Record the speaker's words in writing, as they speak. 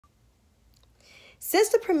Since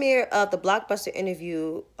the premiere of the blockbuster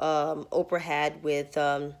interview Oprah had with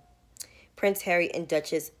Prince Harry and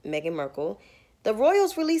Duchess Meghan Markle, the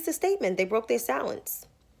royals released a statement. They broke their silence.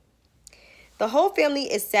 The whole family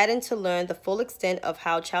is saddened to learn the full extent of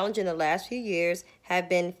how challenging the last few years have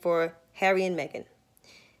been for Harry and Meghan.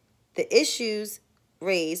 The issues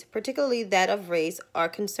raised, particularly that of race, are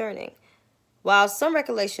concerning. While some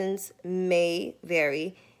recollections may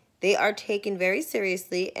vary, they are taken very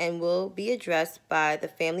seriously and will be addressed by the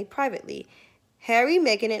family privately. Harry,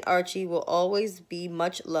 Meghan, and Archie will always be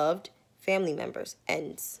much loved family members.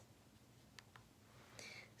 Ends.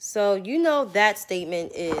 So, you know that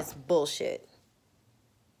statement is bullshit.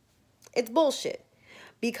 It's bullshit.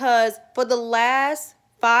 Because for the last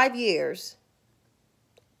 5 years,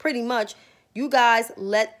 pretty much, you guys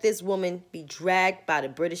let this woman be dragged by the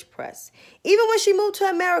British press. Even when she moved to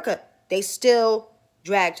America, they still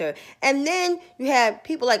dragged her. And then you have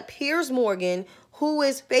people like Piers Morgan, who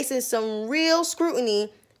is facing some real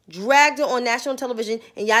scrutiny, dragged her on national television,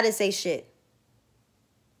 and y'all didn't say shit.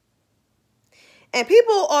 And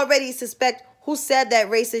people already suspect who said that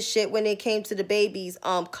racist shit when it came to the baby's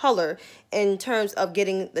color in terms of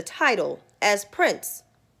getting the title as Prince.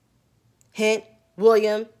 Hint,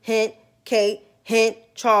 William, hint, Kate, hint,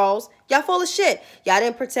 Charles. Y'all full of shit. Y'all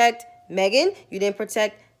didn't protect Meghan. You didn't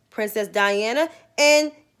protect Princess Diana.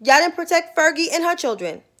 And y'all didn't protect Fergie and her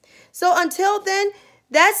children. So until then,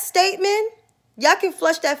 that statement, y'all can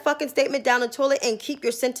flush that fucking statement down the toilet and keep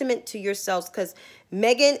your sentiment to yourselves, because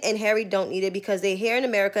Meghan and Harry don't need it, because they're here in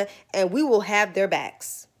America and we will have their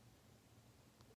backs.